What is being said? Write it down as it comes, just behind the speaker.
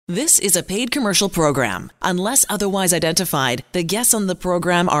This is a paid commercial program. Unless otherwise identified, the guests on the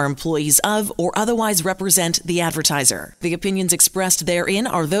program are employees of or otherwise represent the advertiser. The opinions expressed therein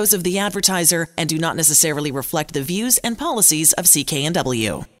are those of the advertiser and do not necessarily reflect the views and policies of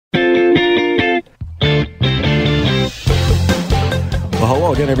CKNW. Well,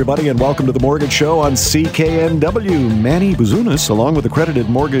 hello again, everybody, and welcome to The Mortgage Show on CKNW. Manny Bazunas, along with accredited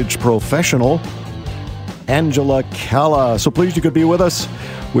mortgage professional Angela Calla. So pleased you could be with us.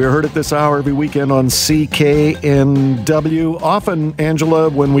 We're heard at this hour every weekend on CKNW. Often, Angela,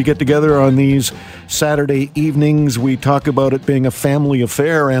 when we get together on these Saturday evenings, we talk about it being a family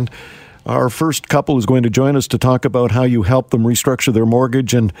affair, and our first couple is going to join us to talk about how you help them restructure their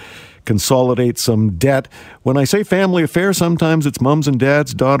mortgage and consolidate some debt. When I say family affair, sometimes it's moms and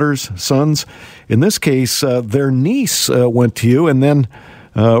dads, daughters, sons. In this case, their niece went to you and then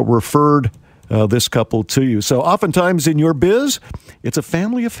referred this couple to you. So oftentimes in your biz, it's a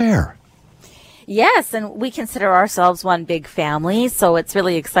family affair. Yes, and we consider ourselves one big family, so it's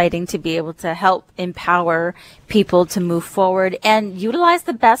really exciting to be able to help empower people to move forward and utilize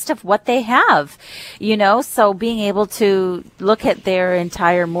the best of what they have, so being able to look at their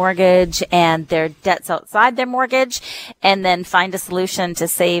entire mortgage and their debts outside their mortgage and then find a solution to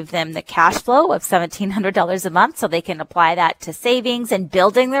save them the cash flow of $1,700 a month so they can apply that to savings and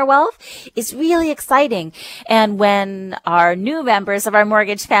building their wealth is really exciting. And when our new members of our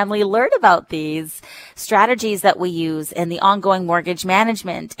mortgage family learn about these strategies that we use and the ongoing mortgage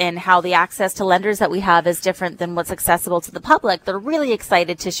management and how the access to lenders that we have is different than what's accessible to the public, they're really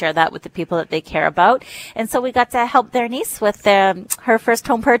excited to share that with the people that they care about. And so we got to help their niece with her first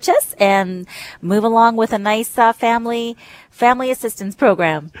home purchase and move along with a nice family assistance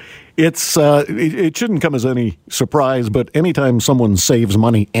program. It shouldn't come as any surprise, but anytime someone saves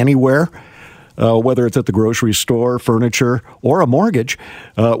money anywhere, whether it's at the grocery store, furniture, or a mortgage,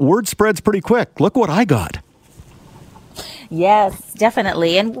 word spreads pretty quick. Look what I got. Yes,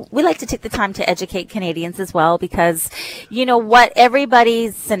 definitely. And we like to take the time to educate Canadians as well because,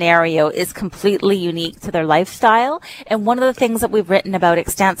 everybody's scenario is completely unique to their lifestyle. And one of the things that we've written about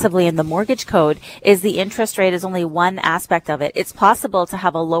extensively in the mortgage code is the interest rate is only one aspect of it. It's possible to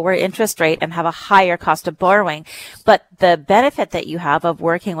have a lower interest rate and have a higher cost of borrowing. But the benefit that you have of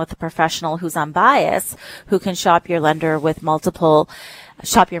working with a professional who's unbiased, who can shop your mortgage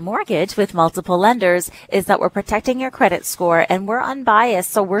with multiple lenders, is that we're protecting your credit score and we're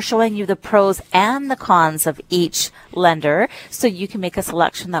unbiased. So we're showing you the pros and the cons of each lender so you can make a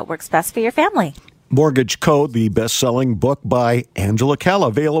selection that works best for your family. Mortgage Code, the best-selling book by Angela Calla,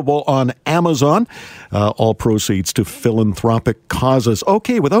 available on Amazon. All proceeds to philanthropic causes.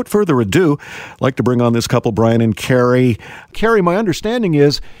 Okay, without further ado, I'd like to bring on this couple, Brian and Carrie. Carrie, my understanding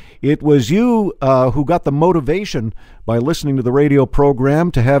is it was you who got the motivation by listening to the radio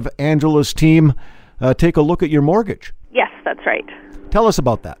program to have Angela's team take a look at your mortgage. Yes, that's right. Tell us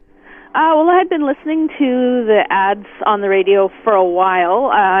about that. Well, I had been listening to the ads on the radio for a while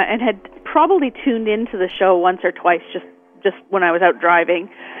and had probably tuned into the show once or twice just when I was out driving,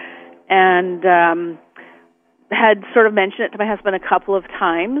 and had sort of mentioned it to my husband a couple of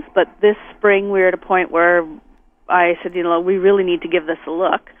times. But this spring we were at a point where I said, we really need to give this a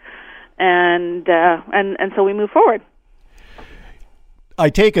look. And so we move forward. I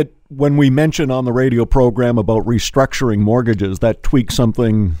take it when we mention on the radio program about restructuring mortgages, that tweaks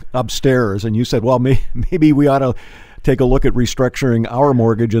something upstairs. And you said, well, maybe we ought to take a look at restructuring our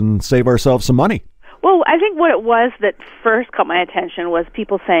mortgage and save ourselves some money. Well, I think what it was that first caught my attention was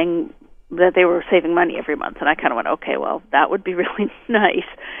people saying that they were saving money every month. And I kind of went, okay, well, that would be really nice.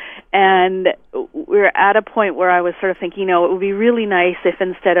 And we were at a point where I was sort of thinking, it would be really nice if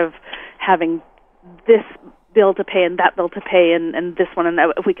instead of having this bill to pay and that bill to pay and this one and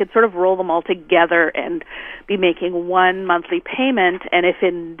that, if we could sort of roll them all together and be making one monthly payment, and if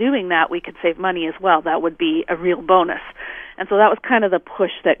in doing that we could save money as well, that would be a real bonus. And so that was kind of the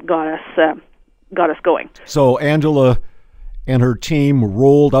push that got us going. So Angela and her team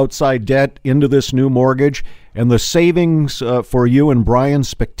rolled outside debt into this new mortgage, and the savings for you and Brian,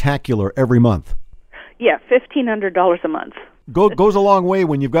 spectacular every month. Yeah, $1,500 a month. Goes a long way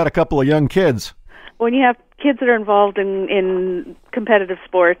when you've got a couple of young kids. When you have kids that are involved in competitive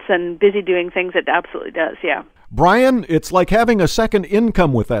sports and busy doing things, it absolutely does, yeah. Brian, it's like having a second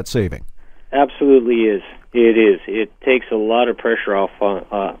income with that saving. Absolutely is. It is. It takes a lot of pressure off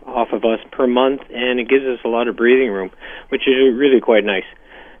of us per month, and it gives us a lot of breathing room, which is really quite nice.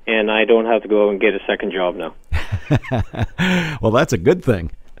 And I don't have to go and get a second job now. Well, that's a good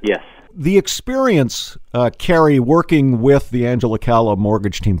thing. Yes. The experience, Carrie, working with the Angela Calla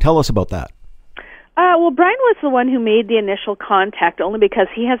mortgage team, tell us about that. Well, Brian was the one who made the initial contact, only because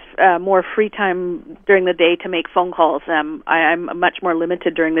he has more free time during the day to make phone calls. I'm much more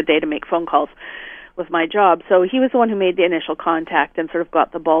limited during the day to make phone calls with my job. So he was the one who made the initial contact and sort of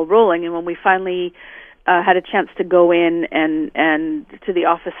got the ball rolling. And when we finally had a chance to go in and to the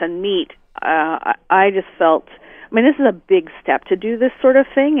office and meet, I just felt, I mean, this is a big step to do this sort of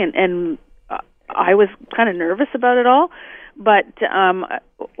thing, and I was kind of nervous about it all. But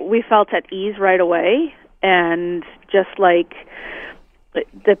we felt at ease right away, and just like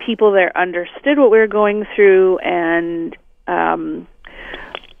the people there understood what we were going through and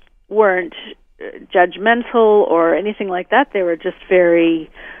weren't judgmental or anything like that. They were just very,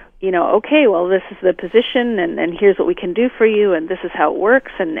 okay, well, this is the position, and here's what we can do for you, and this is how it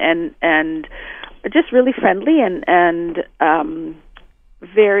works, and just really friendly and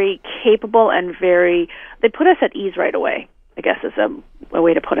very capable, and they put us at ease right away, I guess is a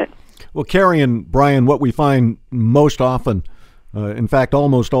way to put it. Well, Carrie and Brian, what we find most often, in fact,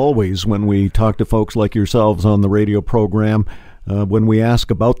 almost always when we talk to folks like yourselves on the radio program, when we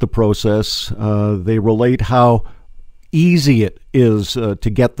ask about the process, they relate how easy it is to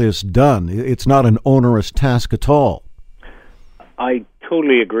get this done. It's not an onerous task at all. I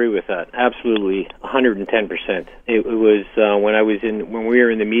totally agree with that. Absolutely, 110%. It was when we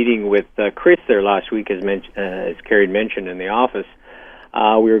were in the meeting with Chris there last week, as Carrie mentioned in the office.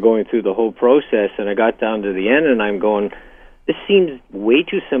 We were going through the whole process, and I got down to the end, and I'm going, this seems way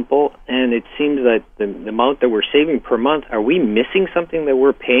too simple, and it seems that the amount that we're saving per month, are we missing something that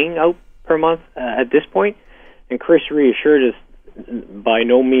we're paying out per month at this point? And Chris reassured us by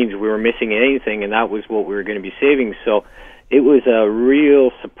no means we were missing anything, and that was what we were going to be saving. So it was a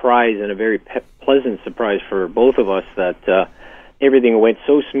real surprise, and a very pleasant surprise for both of us, that everything went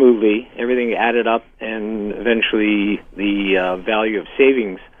so smoothly, everything added up, and eventually the value of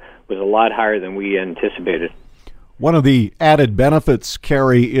savings was a lot higher than we anticipated. One of the added benefits,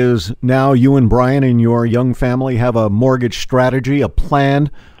 Carrie, is now you and Brian and your young family have a mortgage strategy, a plan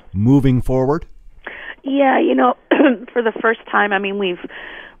moving forward? Yeah, for the first time, I mean, we've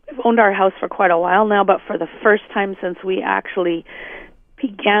owned our house for quite a while now, but for the first time since we actually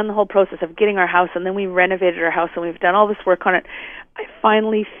began the whole process of getting our house, and then we renovated our house, and we've done all this work on it, I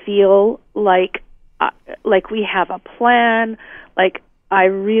finally feel like we have a plan, like I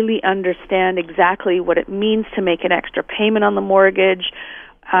really understand exactly what it means to make an extra payment on the mortgage,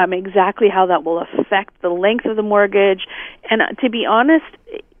 exactly how that will affect the length of the mortgage. And to be honest,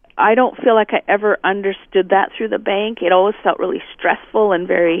 I don't feel like I ever understood that through the bank. It always felt really stressful and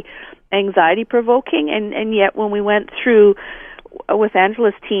very anxiety-provoking. And yet when we went through with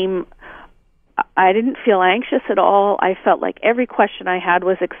Angela's team, I didn't feel anxious at all. I felt like every question I had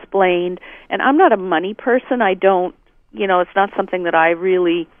was explained. And I'm not a money person. I don't, it's not something that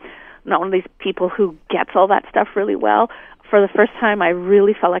I'm not one of these people who gets all that stuff really well. For the first time, I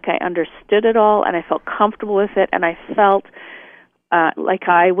really felt like I understood it all, and I felt comfortable with it, and I felt like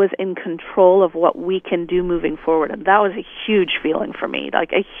I was in control of what we can do moving forward. And that was a huge feeling for me,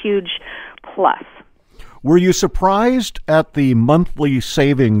 like a huge plus. Were you surprised at the monthly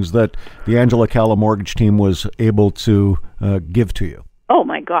savings that the Angela Calla mortgage team was able to give to you? Oh,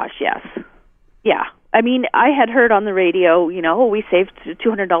 my gosh, yes. Yeah. I mean, I had heard on the radio, we saved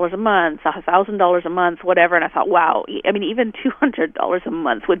 $200 a month, $1,000 a month, whatever, and I thought, wow, I mean, even $200 a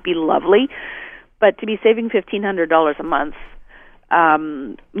month would be lovely, but to be saving $1,500 a month,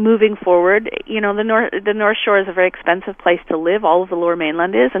 moving forward, the North Shore is a very expensive place to live. All of the Lower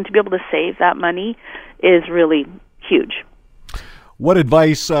Mainland is, and to be able to save that money is really huge. What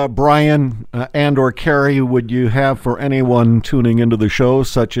advice, Brian and or Carrie, would you have for anyone tuning into the show,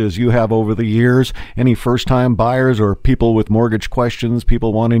 such as you have over the years? Any first-time buyers or people with mortgage questions,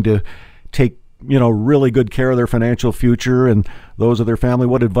 people wanting to take, really good care of their financial future and those of their family?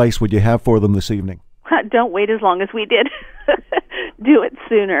 What advice would you have for them this evening? Don't wait as long as we did. Do it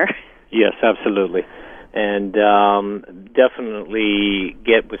sooner. Yes, absolutely. And definitely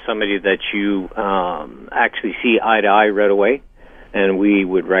get with somebody that you actually see eye to eye right away. And we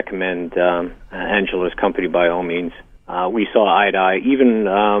would recommend Angela's company by all means. We saw eye to eye. Even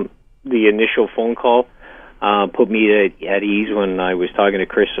the initial phone call put me at ease when I was talking to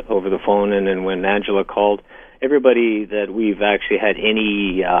Chris over the phone, and then when Angela called. Everybody that we've actually had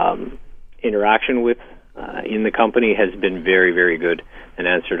any interaction with in the company has been very, very good and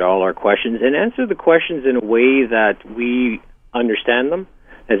answered all our questions, and answered the questions in a way that we understand them,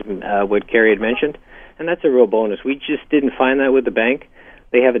 as what Carrie had mentioned. And that's a real bonus. We just didn't find that with the bank.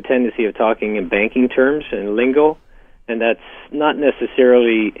 They have a tendency of talking in banking terms and lingo, and that's not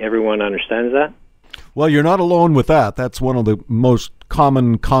necessarily everyone understands that. Well, you're not alone with that. That's one of the most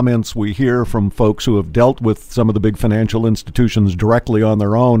common comments we hear from folks who have dealt with some of the big financial institutions directly on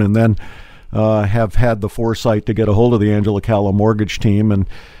their own and then have had the foresight to get a hold of the Angela Calla mortgage team and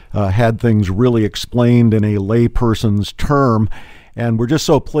had things really explained in a layperson's term. And we're just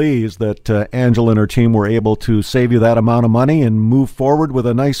so pleased that Angela and her team were able to save you that amount of money and move forward with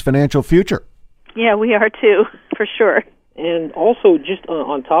a nice financial future. Yeah, we are too, for sure. And also, just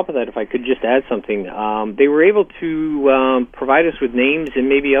on top of that, if I could just add something, they were able to provide us with names and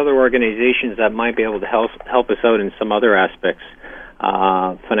maybe other organizations that might be able to help us out in some other aspects,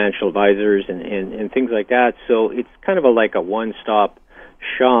 financial advisors and things like that. So it's kind of like a one-stop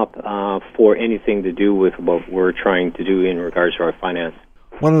shop for anything to do with what we're trying to do in regards to our finance.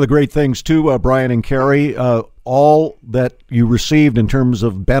 One of the great things, too, Brian and Carrie, all that you received in terms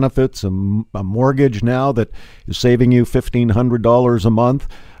of benefits, a mortgage now that is saving you $1,500 a month,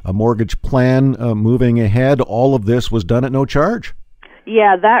 a mortgage plan moving ahead, all of this was done at no charge.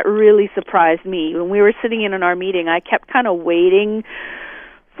 Yeah, that really surprised me. When we were sitting in our meeting, I kept kind of waiting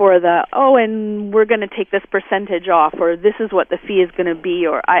for and we're going to take this percentage off, or this is what the fee is going to be,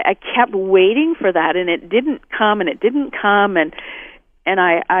 or I kept waiting for that, and it didn't come, and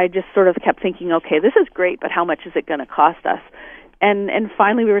I just sort of kept thinking, okay, this is great, but how much is it going to cost us? And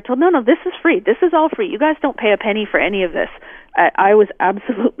finally we were told, no, this is free. This is all free. You guys don't pay a penny for any of this. I was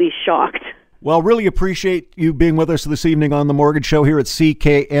absolutely shocked. Well, really appreciate you being with us this evening on The Mortgage Show here at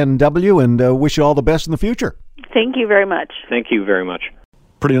CKNW, and wish you all the best in the future. Thank you very much. Thank you very much.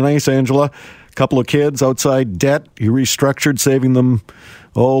 Pretty nice, Angela. A couple of kids outside debt. You restructured, saving them,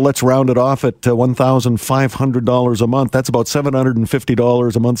 let's round it off at $1,500 a month. That's about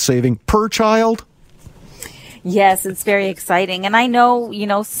 $750 a month saving per child. Yes, it's very exciting. And I know,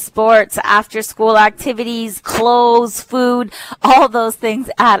 sports, after school activities, clothes, food, all those things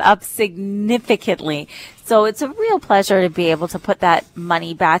add up significantly. So it's a real pleasure to be able to put that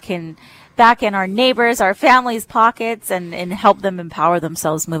money back in our neighbors, our families' pockets, and help them empower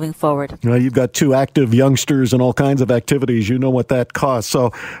themselves moving forward. You've got two active youngsters and all kinds of activities. You know what that costs. So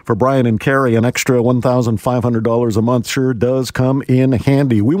for Brian and Carrie, an extra $1,500 a month sure does come in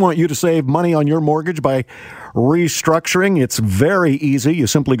handy. We want you to save money on your mortgage by restructuring. It's very easy. You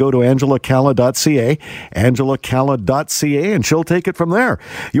simply go to angelacalla.ca, angelacalla.ca, and she'll take it from there.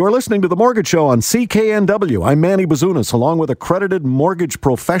 You are listening to The Mortgage Show on CKNW. I'm Manny Bazunas, along with accredited mortgage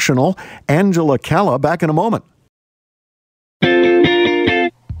professional Angela Calla. Back in a moment.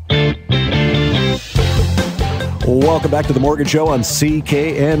 Welcome back to The Mortgage Show on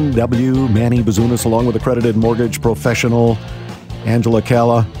CKNW. Manny Bazunas, along with accredited mortgage professional Angela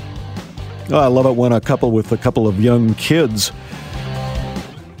Calla. I love it when a couple with a couple of young kids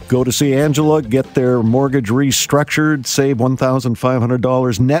go to see Angela, get their mortgage restructured, save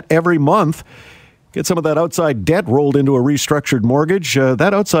 $1,500 net every month, get some of that outside debt rolled into a restructured mortgage.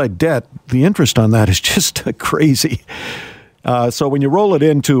 That outside debt, the interest on that is just crazy. So when you roll it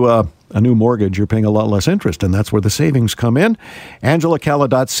into a new mortgage, you're paying a lot less interest, and that's where the savings come in.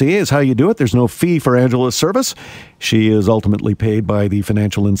 AngelaCalla.ca is how you do it. There's no fee for Angela's service. She is ultimately paid by the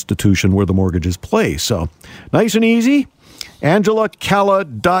financial institution where the mortgage is placed. So nice and easy.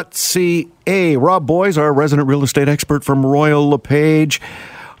 AngelaCalla.ca. Rob Boys, our resident real estate expert from Royal LePage.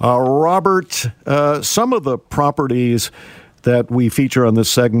 Robert, some of the properties that we feature on this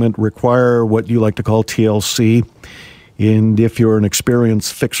segment require what you like to call TLC. And if you're an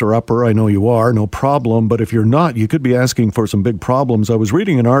experienced fixer-upper, I know you are, no problem. But if you're not, you could be asking for some big problems. I was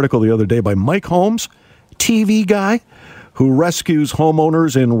reading an article the other day by Mike Holmes, TV guy, who rescues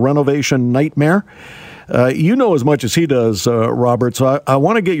homeowners in renovation nightmare. You know as much as he does, Robert, so I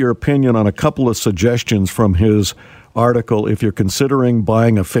want to get your opinion on a couple of suggestions from his article if you're considering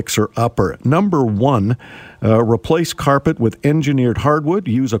buying a fixer-upper. Number one, replace carpet with engineered hardwood.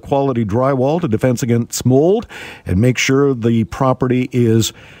 Use a quality drywall to defend against mold, and make sure the property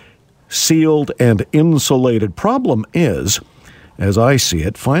is sealed and insulated. Problem is, as I see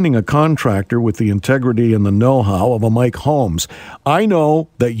it, finding a contractor with the integrity and the know-how of a Mike Holmes. I know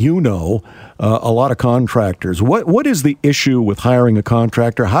that you know a lot of contractors. What is the issue with hiring a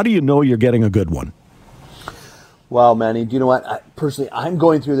contractor? How do you know you're getting a good one? Wow, Manny, do you know what? Personally, I'm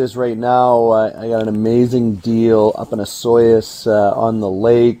going through this right now. I got an amazing deal up in Osoyoos on the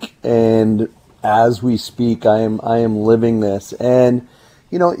lake, and as we speak, I am living this. And,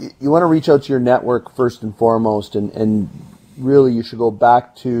 you know, you want to reach out to your network first and foremost, and really you should go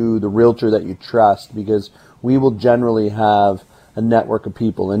back to the realtor that you trust, because we will generally have a network of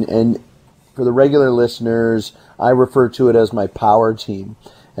people. And for the regular listeners, I refer to it as my power team.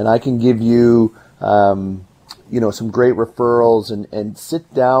 And I can give you some great referrals and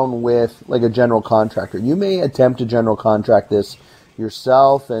sit down with like a general contractor. You may attempt to general contract this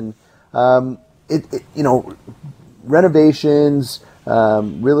yourself, and renovations,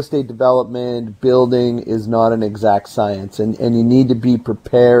 real estate development, building is not an exact science, and you need to be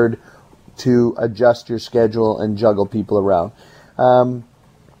prepared to adjust your schedule and juggle people around.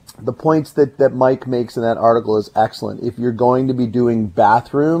 The points that Mike makes in that article is excellent. If you're going to be doing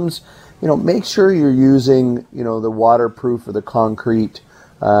bathrooms, make sure you're using, the waterproof or the concrete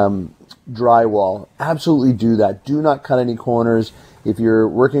drywall. Absolutely do that. Do not cut any corners. If you're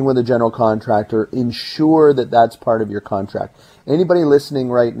working with a general contractor, ensure that that's part of your contract. Anybody listening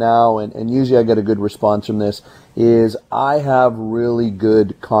right now, and usually I get a good response from this, is I have really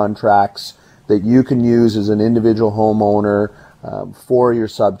good contracts that you can use as an individual homeowner for your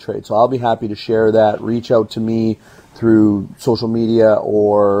subtrade. So I'll be happy to share that. Reach out to me through social media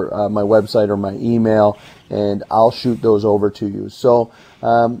or my website or my email, and I'll shoot those over to you. So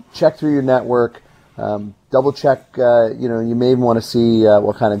check through your network. Double check, you may even want to see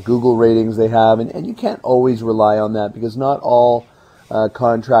what kind of Google ratings they have, and you can't always rely on that because not all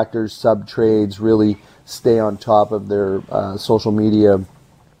contractors, subtrades really stay on top of their social media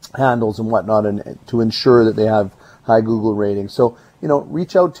handles and whatnot, and to ensure that they have high Google ratings. So,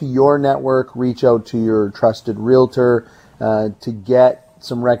 reach out to your network, reach out to your trusted realtor to get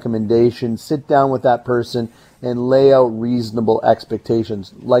some recommendations. Sit down with that person and lay out reasonable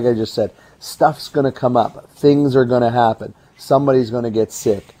expectations. Like I just said, stuff's going to come up. Things are going to happen. Somebody's going to get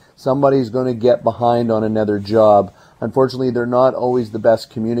sick. Somebody's going to get behind on another job. Unfortunately, they're not always the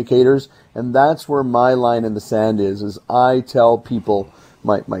best communicators, and that's where my line in the sand is I tell people,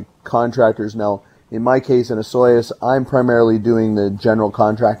 my contractors now, in my case in Osoyoos, I'm primarily doing the general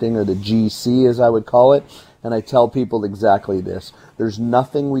contracting, or the GC as I would call it, and I tell people exactly this. There's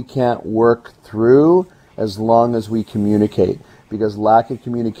nothing we can't work through as long as we communicate, because lack of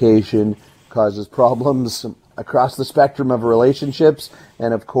communication causes problems across the spectrum of relationships,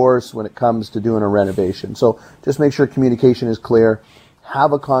 and of course when it comes to doing a renovation. So just make sure communication is clear.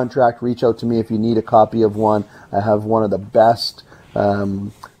 Have a contract. Reach out to me if you need a copy of one. I have one of the best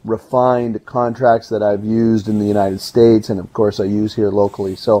refined contracts that I've used in the United States, and of course I use here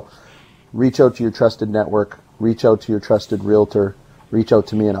locally. So reach out to your trusted network, reach out to your trusted realtor, reach out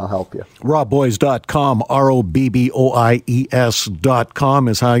to me and I'll help you. RobBoies.com, RobBoies.com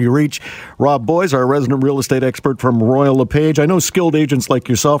is how you reach Rob Boies, our resident real estate expert from Royal LePage. I know skilled agents like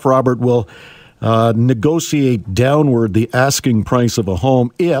yourself, Robert, will negotiate downward the asking price of a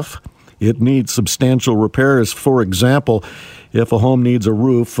home if it needs substantial repairs. For example, if a home needs a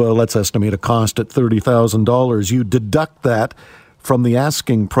roof, let's estimate a cost at $30,000, you deduct that from the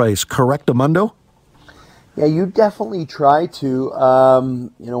asking price. Correct, Amundo? Yeah, you definitely try to.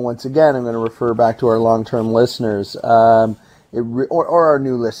 Once again, I'm going to refer back to our long-term listeners or our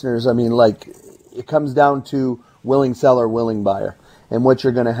new listeners. I mean, it comes down to willing seller, willing buyer. And what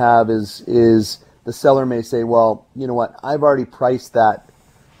you're going to have is the seller may say, well, you know what, I've already priced that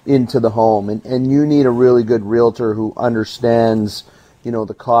into the home, and you need a really good realtor who understands,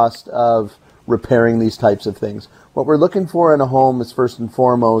 the cost of repairing these types of things. What we're looking for in a home is first and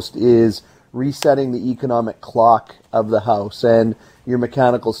foremost is resetting the economic clock of the house and your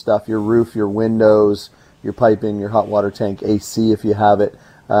mechanical stuff, your roof, your windows, your piping, your hot water tank, AC if you have it,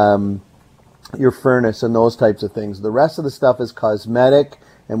 your furnace and those types of things. The rest of the stuff is cosmetic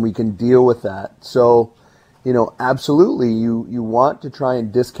and we can deal with that. So, absolutely, you want to try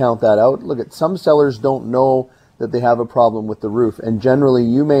and discount that out. Look, at some sellers don't know that they have a problem with the roof, and generally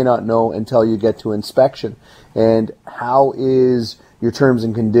you may not know until you get to inspection. And how is your terms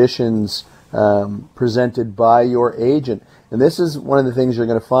and conditions presented by your agent? And this is one of the things you're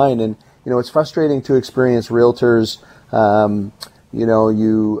going to find. And it's frustrating to experienced realtors. A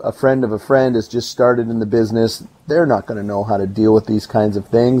friend of a friend has just started in the business. They're not going to know how to deal with these kinds of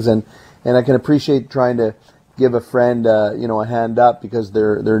things. And I can appreciate trying to give a friend, a hand up because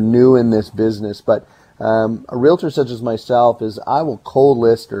they're new in this business. But a realtor such as myself I will cold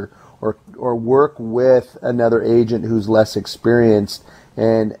list or work with another agent who's less experienced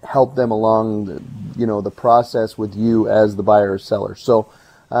and help them along, the process with you as the buyer or seller. So,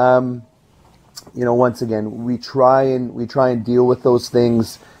 once again, we try and deal with those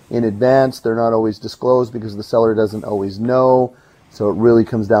things in advance. They're not always disclosed because the seller doesn't always know. So it really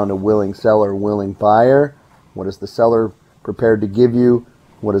comes down to willing seller, willing buyer. What is the seller prepared to give you?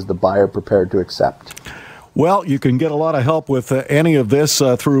 What is the buyer prepared to accept? Well, you can get a lot of help with any of this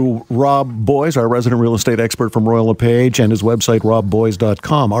through Rob Boies, our resident real estate expert from Royal LePage, and his website,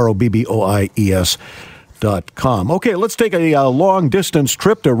 robboies.com, RobBoies.com. Okay, let's take a long-distance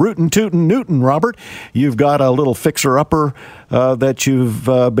trip to Rootin' Tootin' Newton, Robert. You've got a little fixer-upper that you've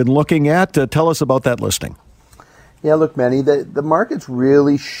been looking at. Tell us about that listing. Yeah, look, Manny, the market's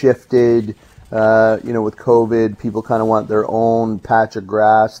really shifted, with COVID. People kind of want their own patch of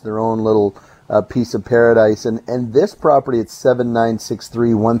grass, their own little piece of paradise. And this property at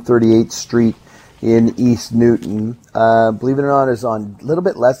 7963 138th Street in East Newton, believe it or not, is on a little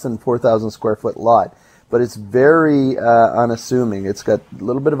bit less than 4,000 square foot lot. But it's very unassuming. It's got a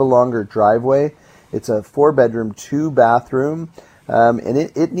little bit of a longer driveway. It's a 4-bedroom, 2-bathroom, and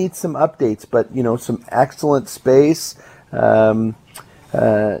it needs some updates, but, some excellent space. Although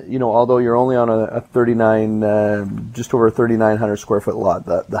you're only on a 39, just over a 3,900 square foot lot.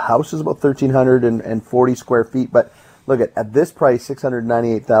 The house is about 1,340 square feet, but look at this price,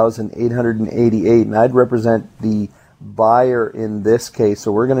 $698,888, and I'd represent the buyer in this case,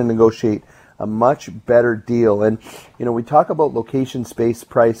 so we're going to negotiate a much better deal. And, we talk about location, space,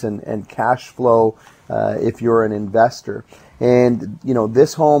 price, and cash flow if you're an investor. And,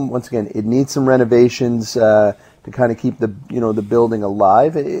 this home, once again, it needs some renovations to kind of keep the building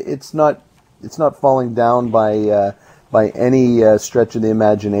alive. It's not falling down by any stretch of the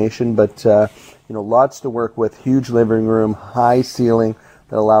imagination, but, lots to work with. Huge living room, high ceiling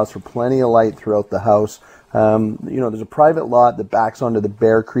that allows for plenty of light throughout the house. There's a private lot that backs onto the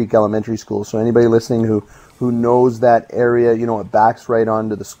Bear Creek Elementary School. So anybody listening who knows that area, it backs right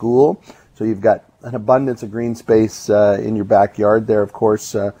onto the school. So you've got an abundance of green space in your backyard there. Of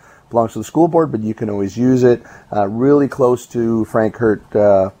course, belongs to the school board, but you can always use it. Really close to Frank Hurt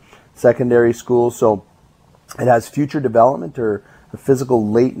Secondary School. So it has future development, or a physical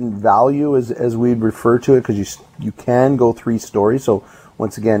latent value, as we'd refer to it, because you can go 3 stories. So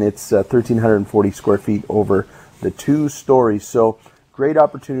once again, it's 1,340 square feet over the 2 stories. So great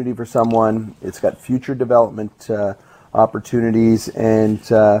opportunity for someone. It's got future development opportunities, and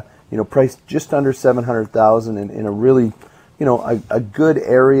priced just under $700,000 in a really, a good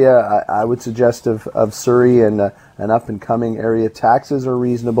area. I would suggest of Surrey, and an up and coming area. Taxes are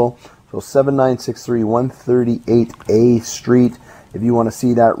reasonable. So 7963 138A Street. If you want to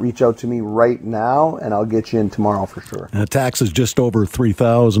see that, reach out to me right now, and I'll get you in tomorrow for sure. Tax is just over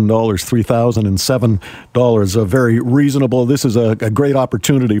 $3,000, $3,007. Very reasonable. This is a great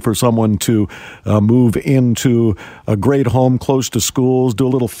opportunity for someone to move into a great home close to schools, do a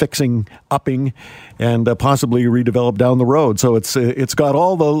little fixing, upping, and possibly redevelop down the road. So it's got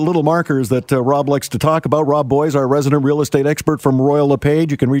all the little markers that Rob likes to talk about. Rob Boies, our resident real estate expert from Royal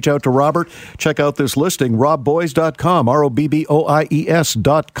LePage. You can reach out to Robert. Check out this listing, robboies.com, ROBBOIES.com.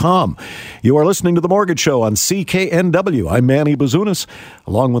 You are listening to The Mortgage Show on CKNW. I'm Manny Bazunas,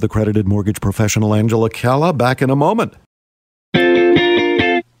 along with accredited mortgage professional Angela Calla. Back in a moment.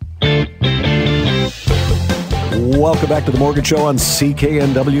 Welcome back to The Mortgage Show on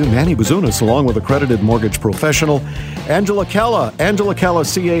CKNW. Manny Bazunas, along with accredited mortgage professional Angela Calla. Angela Calla,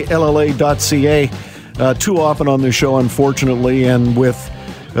 CALLA.ca. Too often on this show, unfortunately, and with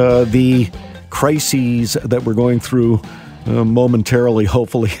the crises that we're going through momentarily,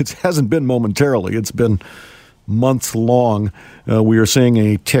 hopefully. It hasn't been momentarily. It's been months long. We are seeing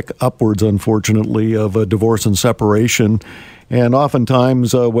a tick upwards, unfortunately, of divorce and separation. And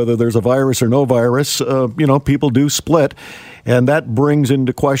oftentimes, whether there's a virus or no virus, people do split. And that brings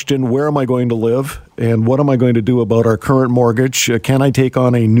into question, where am I going to live? And what am I going to do about our current mortgage? Can I take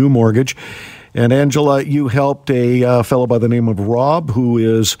on a new mortgage? And Angela, you helped a fellow by the name of Rob, who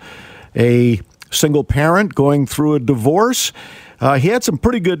is a single parent going through a divorce. He had some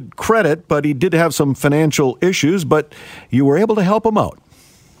pretty good credit, but he did have some financial issues, but you were able to help him out.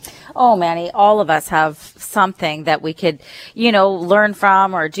 Oh, Manny, all of us have something that we could, learn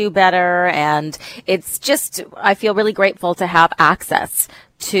from or do better. And it's just, I feel really grateful to have access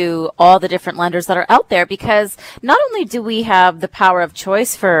to all the different lenders that are out there, because not only do we have the power of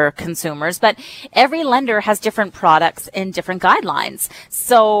choice for consumers, but every lender has different products and different guidelines.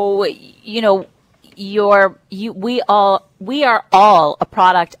 So, we are all a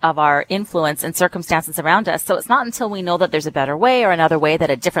product of our influence and circumstances around us. So it's not until we know that there's a better way or another way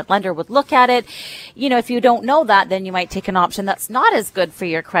that a different lender would look at it. If you don't know that, then you might take an option that's not as good for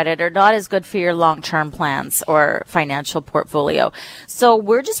your credit or not as good for your long-term plans or financial portfolio. So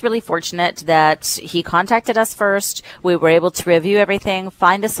we're just really fortunate that he contacted us first. We were able to review everything,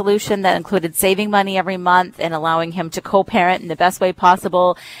 find a solution that included saving money every month and allowing him to co-parent in the best way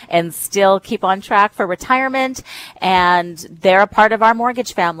possible and still keep on track for retirement. And and they're a part of our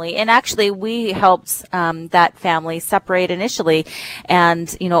mortgage family. And actually, we helped that family separate initially.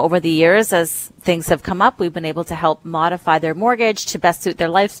 And, over the years, as things have come up, we've been able to help modify their mortgage to best suit their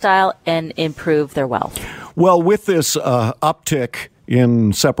lifestyle and improve their wealth. Well, with this uptick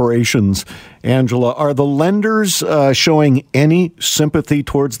in separations, Angela, are the lenders showing any sympathy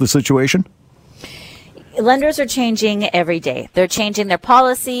towards the situation? Lenders are changing every day. They're changing their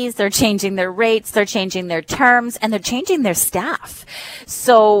policies, they're changing their rates, they're changing their terms, and they're changing their staff.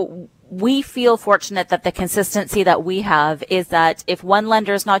 So we feel fortunate that the consistency that we have is that if one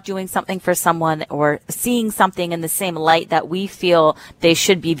lender is not doing something for someone or seeing something in the same light that we feel they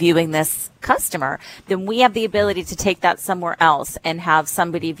should be viewing this customer, then we have the ability to take that somewhere else and have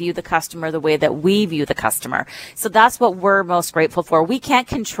somebody view the customer the way that we view the customer. So that's what we're most grateful for. We can't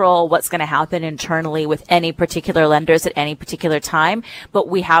control what's going to happen internally with any particular lenders at any particular time, but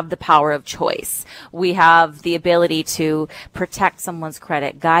we have the power of choice. We have the ability to protect someone's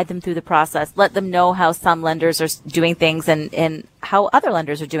credit, guide them through the process, let them know how some lenders are doing things and how other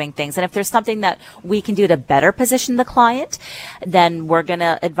lenders are doing things. And if there's something that we can do to better position the client, then we're going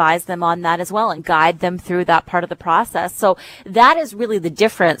to advise them on that as well and guide them through that part of the process. So that is really the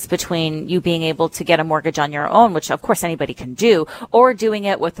difference between you being able to get a mortgage on your own, which of course anybody can do, or doing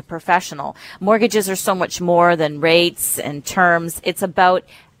it with a professional. Mortgages are so much more than rates and terms. It's about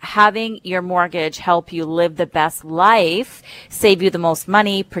having your mortgage help you live the best life, save you the most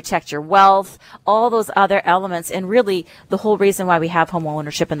money, protect your wealth, all those other elements, and really the whole reason why we have home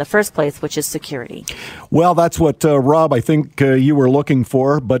ownership in the first place, which is security. Well, that's what, Rob, I think you were looking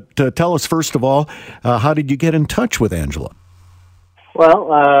for. But tell us, first of all, how did you get in touch with Angela?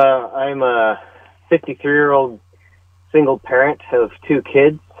 Well, I'm a 53-year-old single parent of 2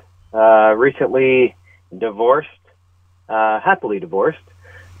 kids, recently divorced, happily divorced.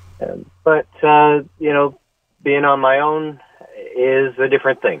 But, being on my own is a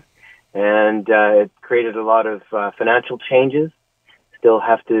different thing. And it created a lot of financial changes. Still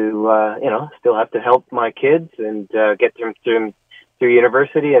have to help my kids and get them through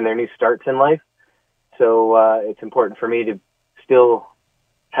university and their new starts in life. So it's important for me to still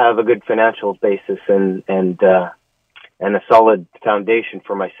have a good financial basis and a solid foundation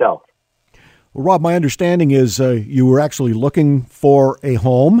for myself. Well, Rob, my understanding is you were actually looking for a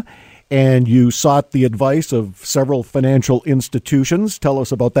home and you sought the advice of several financial institutions. Tell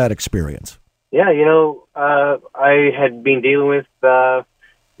us about that experience. Yeah, I had been dealing with a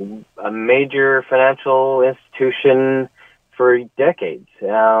major financial institution for decades.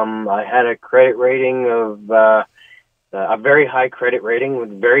 I had a credit rating of a very high credit rating,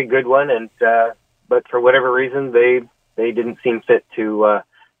 with a very good one, but for whatever reason, they didn't seem fit to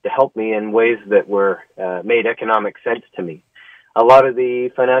help me in ways that were made economic sense to me. A lot of the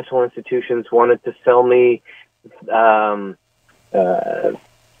financial institutions wanted to sell me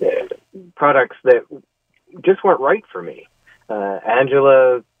products that just weren't right for me.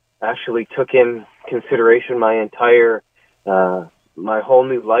 Angela actually took in consideration my entire my whole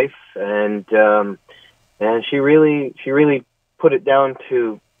new life, and she really put it down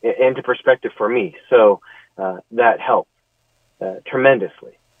into perspective for me. So that helped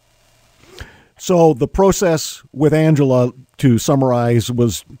tremendously. So the process with Angela, to summarize,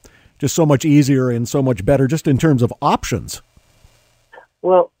 was just so much easier and so much better, just in terms of options.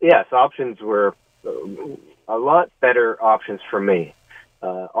 Well, yes, options were a lot better options for me.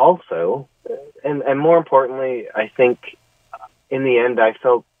 Also, and more importantly, I think in the end I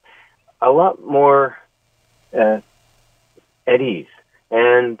felt a lot more at ease.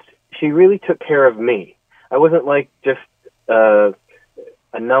 And she really took care of me. I wasn't like just a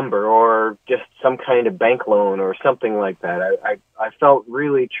number or just some kind of bank loan or something like that. I felt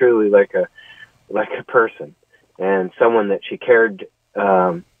really, truly like a person and someone that she cared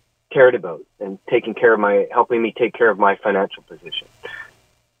about and helping me take care of my financial position.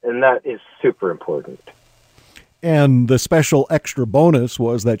 And that is super important. And the special extra bonus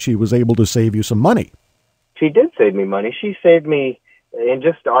was that she was able to save you some money. She did save me money. She saved me, in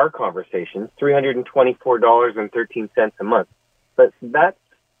just our conversations, $324.13 a month. But that's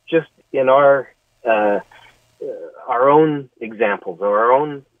just in our own examples or our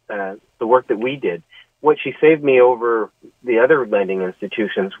own the work that we did. What she saved me over the other lending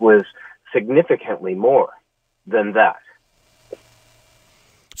institutions was significantly more than that.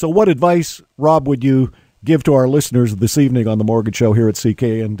 So what advice, Rob, would you give to our listeners this evening on the Mortgage Show here at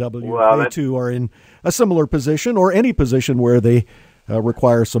CKNW? They too are in a similar position or any position where they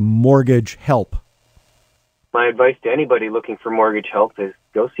require some mortgage help. My advice to anybody looking for mortgage help is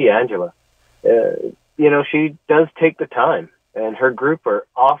go see Angela. She does take the time, and her group are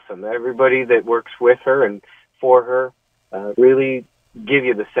awesome. Everybody that works with her and for her really give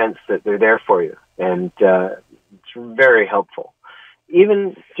you the sense that they're there for you. And it's very helpful.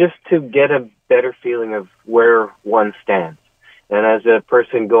 Even just to get a better feeling of where one stands. And as a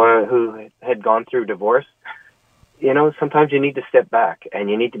person who had gone through divorce, sometimes you need to step back and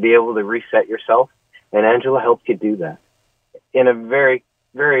you need to be able to reset yourself. And Angela helped you do that in a very,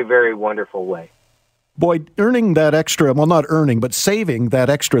 very, very wonderful way. Boy, earning that extra, well, not earning, but saving that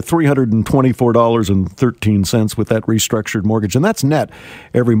extra $324.13 with that restructured mortgage, and that's net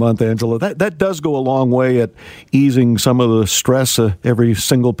every month, Angela. That does go a long way at easing some of the stress every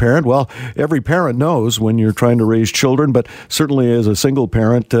single parent. Well, every parent knows when you're trying to raise children, but certainly as a single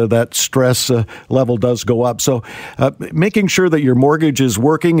parent, that stress level does go up. So making sure that your mortgage is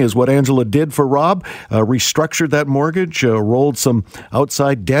working is what Angela did for Rob, restructured that mortgage, rolled some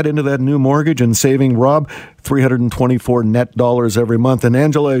outside debt into that new mortgage, and saving Rob $324 net dollars every month. And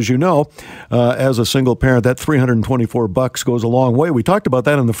Angela, as you know, as a single parent, that $324 goes a long way. We talked about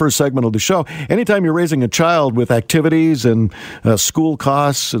that in the first segment of the show. Anytime you're raising a child with activities and school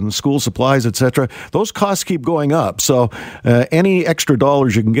costs and school supplies, etc., those costs keep going up. So any extra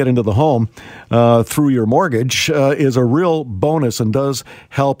dollars you can get into the home through your mortgage is a real bonus and does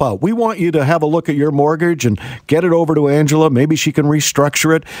help out. We want you to have a look at your mortgage and get it over to Angela. Maybe she can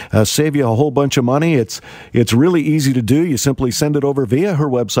restructure it, save you a whole bunch of money. It's really easy to do. You simply send it over via her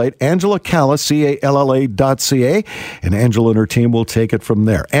website, Angela Calla, CALLA.ca, and Angela and her team will take it from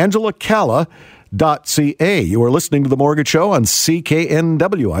there. Angela Calla.ca. You are listening to The Mortgage Show on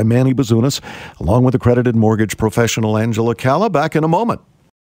CKNW. I'm Manny Bazunas, along with accredited mortgage professional Angela Calla. Back in a moment.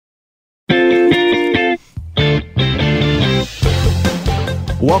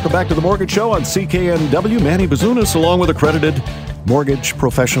 Welcome back to The Mortgage Show on CKNW. Manny Bazunas, along with accredited mortgage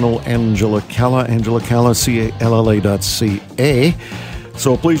professional Angela Calla, CALLA.ca.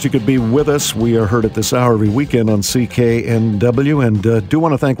 So pleased you could be with us. We are heard at this hour every weekend on CKNW, and do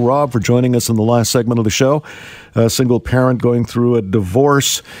want to thank Rob for joining us in the last segment of the show. A single parent going through a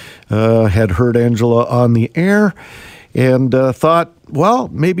divorce, had heard Angela on the air, and thought, well,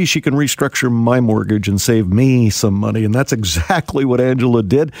 maybe she can restructure my mortgage and save me some money. And that's exactly what Angela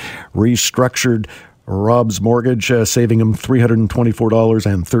did. Restructured Rob's mortgage, saving him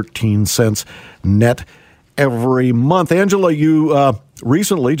 $324.13 net every month. Angela, you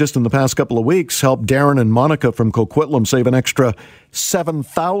recently, just in the past couple of weeks, helped Darren and Monica from Coquitlam save an extra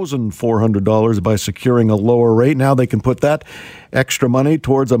 $7,400 by securing a lower rate. Now they can put that extra money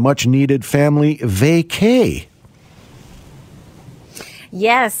towards a much-needed family vacay.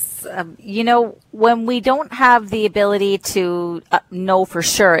 Yes. When we don't have the ability to know for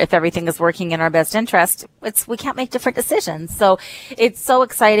sure if everything is working in our best interest, we can't make different decisions. So it's so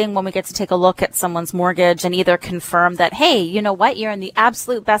exciting when we get to take a look at someone's mortgage and either confirm that, hey, you know what, you're in the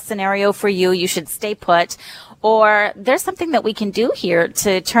absolute best scenario for you, you should stay put, or there's something that we can do here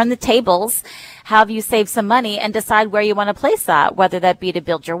to turn the tables, have you save some money, and decide where you want to place that, whether that be to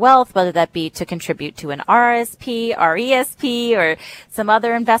build your wealth, whether that be to contribute to an RSP, RESP, or some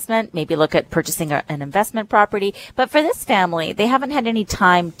other investment, maybe look at purchasing an investment property. But for this family, they haven't had any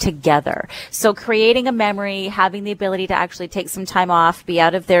time together. So creating a memory, having the ability to actually take some time off, be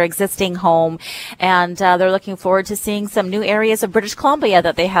out of their existing home, and they're looking forward to seeing some new areas of British Columbia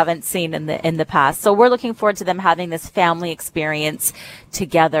that they haven't seen in the past. So we're looking forward to them having this family experience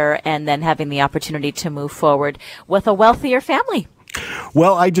together and then having the opportunity to move forward with a wealthier family.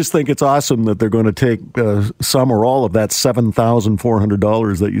 Well, I just think it's awesome that they're going to take some or all of that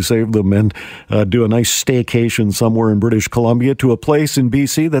 $7,400 that you saved them and do a nice staycation somewhere in British Columbia to a place in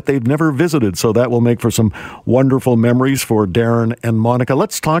BC that they've never visited. So that will make for some wonderful memories for Darren and Monica.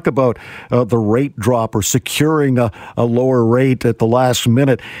 Let's talk about the rate drop or securing a lower rate at the last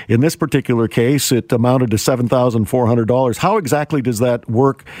minute. In this particular case, it amounted to $7,400. How exactly does that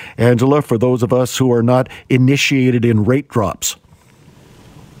work, Angela, for those of us who are not initiated in rate drops?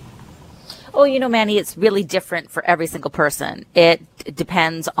 Oh, Manny, it's really different for every single person. It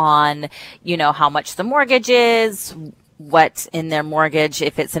depends on, how much the mortgage is, what's in their mortgage,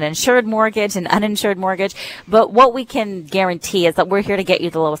 if it's an insured mortgage, an uninsured mortgage. But what we can guarantee is that we're here to get you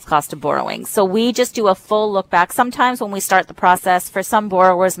the lowest cost of borrowing. So we just do a full look back. Sometimes when we start the process, for some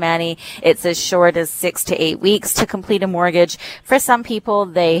borrowers, Manny, it's as short as 6 to 8 weeks to complete a mortgage. For some people,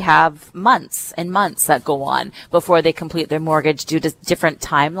 they have months and months that go on before they complete their mortgage due to different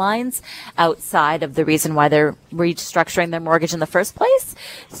timelines outside of the reason why they're restructuring their mortgage in the first place.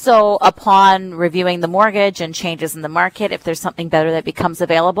 So upon reviewing the mortgage and changes in the market, if there's something better that becomes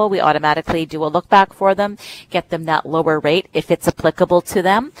available, we automatically do a look back for them, get them that lower rate if it's applicable to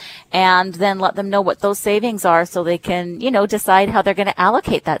them, and then let them know what those savings are so they can, decide how they're going to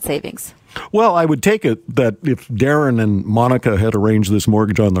allocate that savings. Well, I would take it that if Darren and Monica had arranged this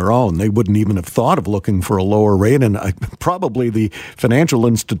mortgage on their own, they wouldn't even have thought of looking for a lower rate. And probably the financial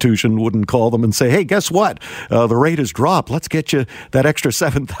institution wouldn't call them and say, hey, guess what? The rate has dropped. Let's get you that extra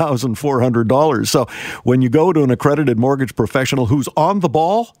 $7,400. So when you go to an accredited mortgage professional who's on the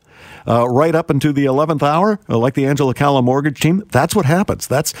ball, right up into the 11th hour, like the Angela Calla mortgage team, that's what happens.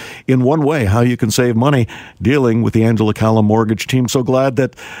 That's in one way how you can save money dealing with the Angela Calla mortgage team. So glad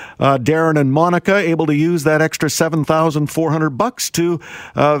that Darren and Monica able to use that extra $7,400 to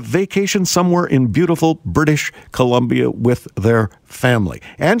vacation somewhere in beautiful British Columbia with their family.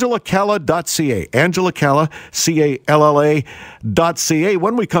 AngelaCalla.ca. Angela Calla, CALLA.ca.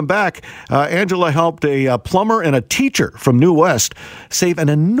 When we come back, Angela helped a plumber and a teacher from New West save an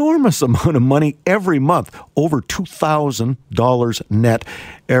enormous amount of money every month, over $2,000 net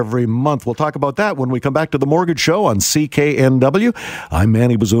every month. We'll talk about that when we come back to The Mortgage Show on CKNW. I'm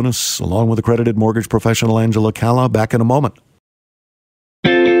Manny Bazunas, along with accredited mortgage professional Angela Calla. Back in a moment.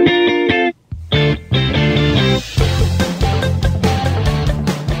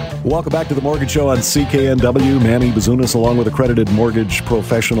 Welcome back to The Mortgage Show on CKNW. Manny Bazunas, along with accredited mortgage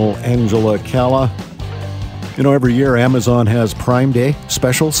professional Angela Calla. You know, every year Amazon has Prime Day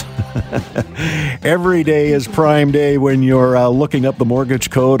specials. Every day is Prime Day when you're looking up the mortgage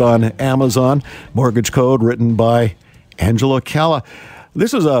code on Amazon. Mortgage code written by Angela Calla.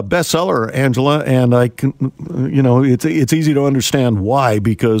 This is a bestseller, Angela, and I can, it's easy to understand why,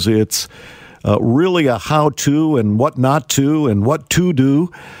 because it's really a how-to and what not to and what to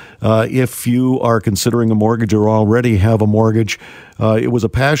do. If you are considering a mortgage or already have a mortgage. It was a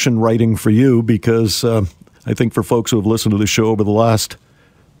passion writing for you because I think for folks who have listened to the show over the last,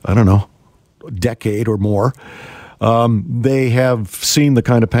 decade or more, they have seen the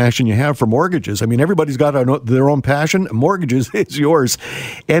kind of passion you have for mortgages. I mean, everybody's got their own passion. Mortgages is yours.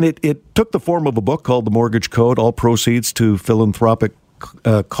 And it took the form of a book called The Mortgage Code, all proceeds to philanthropic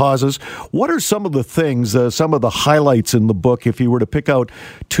causes. What are some of the things, some of the highlights in the book, if you were to pick out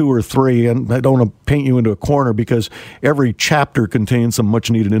two or three? And I don't want to paint you into a corner because every chapter contains some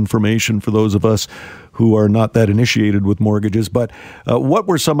much needed information for those of us who are not that initiated with mortgages. But what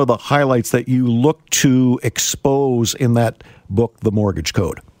were some of the highlights that you look to expose in that book, The Mortgage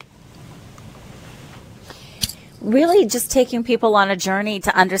Code? Really just taking people on a journey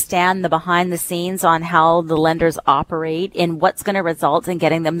to understand the behind the scenes on how the lenders operate and what's going to result in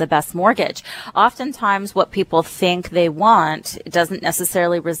getting them the best mortgage. Oftentimes what people think they want doesn't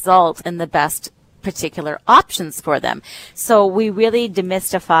necessarily result in the best particular options for them. So we really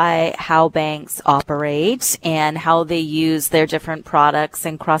demystify how banks operate and how they use their different products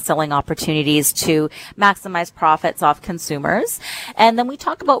and cross-selling opportunities to maximize profits off consumers. And then we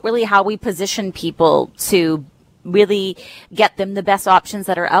talk about really how we position people to really get them the best options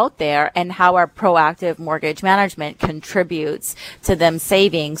that are out there and how our proactive mortgage management contributes to them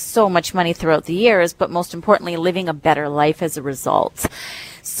saving so much money throughout the years, but most importantly, living a better life as a result.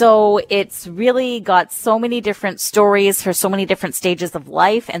 So it's really got so many different stories for so many different stages of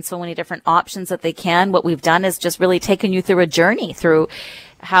life and so many different options that they can. What we've done is just really taken you through a journey through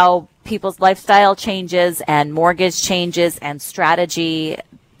how people's lifestyle changes and mortgage changes and strategies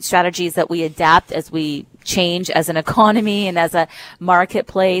that we adapt as we change as an economy and as a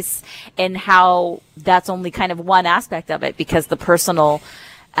marketplace, and how that's only kind of one aspect of it, because the personal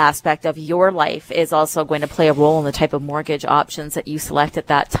aspect of your life is also going to play a role in the type of mortgage options that you select at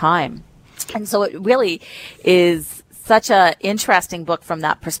that time. And so it really is such an interesting book from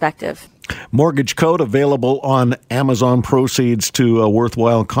that perspective. Mortgage Code, available on Amazon, proceeds to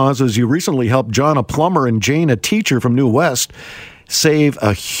worthwhile causes. You recently helped John, a plumber, and Jane, a teacher from New West, save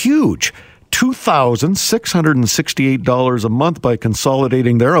a huge $2,668 a month by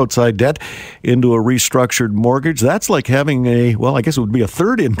consolidating their outside debt into a restructured mortgage. That's like having I guess it would be a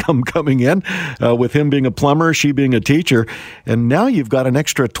third income coming in, with him being a plumber, she being a teacher. And now you've got an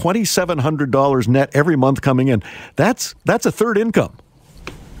extra $2,700 net every month coming in. That's a third income.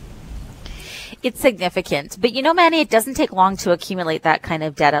 It's significant. But Manny, it doesn't take long to accumulate that kind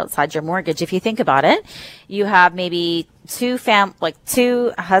of debt outside your mortgage. If you think about it, you have maybe two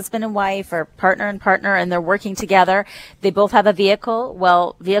husband and wife or partner and partner, and they're working together. They both have a vehicle.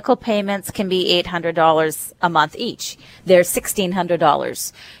 Well, vehicle payments can be $800 a month each. They're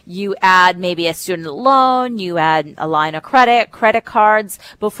 $1,600. You add maybe a student loan, you add a line of credit cards.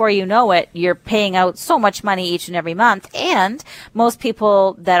 Before you know it, you're paying out so much money each and every month. And most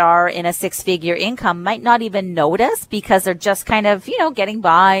people that are in a six-figure income might not even notice, because they're just kind of, getting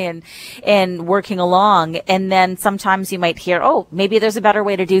by and working along. And then sometimes sometimes you might hear, oh, maybe there's a better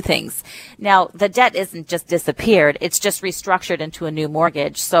way to do things. Now, the debt isn't just disappeared. It's just restructured into a new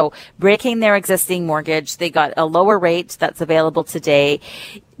mortgage. So breaking their existing mortgage, they got a lower rate that's available today.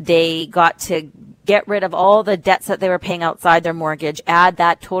 They got to get rid of all the debts that they were paying outside their mortgage, add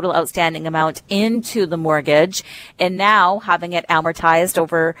that total outstanding amount into the mortgage, and now having it amortized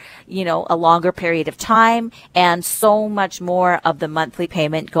over, a longer period of time, and so much more of the monthly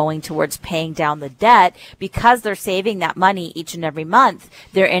payment going towards paying down the debt. Because they're saving that money each and every month,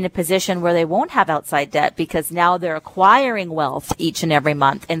 they're in a position where they won't have outside debt, because now they're acquiring wealth each and every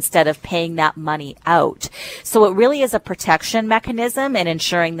month instead of paying that money out. So it really is a protection mechanism and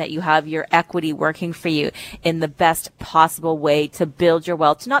ensuring that you have your equity working for you in the best possible way to build your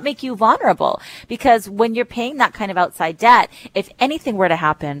wealth, to not make you vulnerable. Because when you're paying that kind of outside debt, if anything were to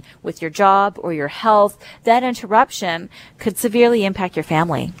happen with your job or your health, that interruption could severely impact your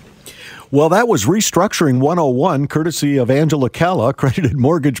family. Well, that was Restructuring 101, courtesy of Angela Calla, accredited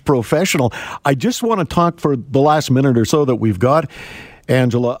mortgage professional. I just want to talk for the last minute or so that we've got,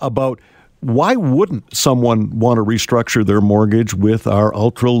 Angela, about why wouldn't someone want to restructure their mortgage with our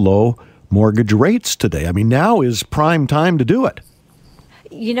ultra-low mortgage rates today? I mean, now is prime time to do it.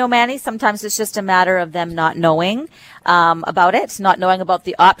 Manny, sometimes it's just a matter of them not knowing about it, not knowing about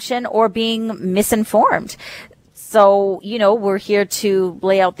the option, or being misinformed. So, we're here to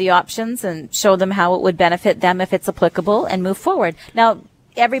lay out the options and show them how it would benefit them if it's applicable, and move forward. Now,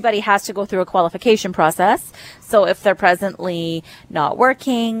 everybody has to go through a qualification process. So if they're presently not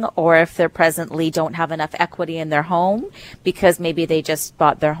working, or if they're presently don't have enough equity in their home because maybe they just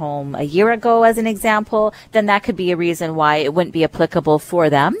bought their home a year ago, as an example, then that could be a reason why it wouldn't be applicable for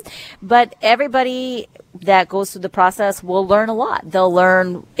them. But everybody that goes through the process will learn a lot. They'll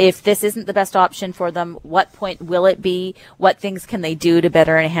learn if this isn't the best option for them, what point will it be, what things can they do to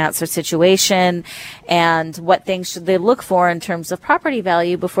better enhance their situation, and what things should they look for in terms of property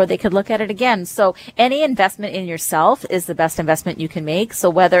value before they could look at it again. So any investment in yourself is the best investment you can make. So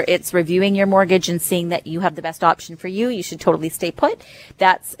whether it's reviewing your mortgage and seeing that you have the best option for you, you should totally stay put.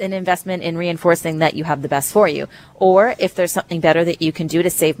 That's an investment in reinforcing that you have the best for you. Or if there's something better that you can do to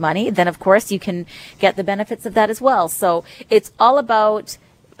save money, then of course you can get the benefits of that as well. So it's all about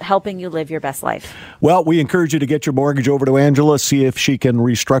helping you live your best life. Well, we encourage you to get your mortgage over to Angela, see if she can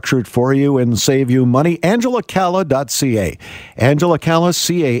restructure it for you and save you money. AngelaCalla.ca. Angela Calla,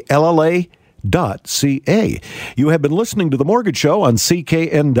 CALLA.ca. You have been listening to The Mortgage Show on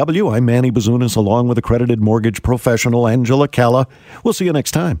CKNW. I'm Manny Bazunas, along with accredited mortgage professional Angela Calla. We'll see you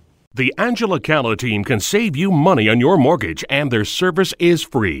next time. The Angela Calla team can save you money on your mortgage, and their service is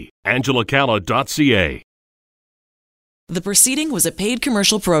free. AngelaCalla.ca. The proceeding was a paid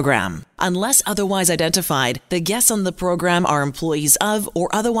commercial program. Unless otherwise identified, the guests on the program are employees of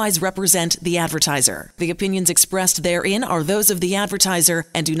or otherwise represent the advertiser. The opinions expressed therein are those of the advertiser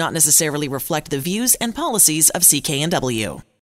and do not necessarily reflect the views and policies of CKNW.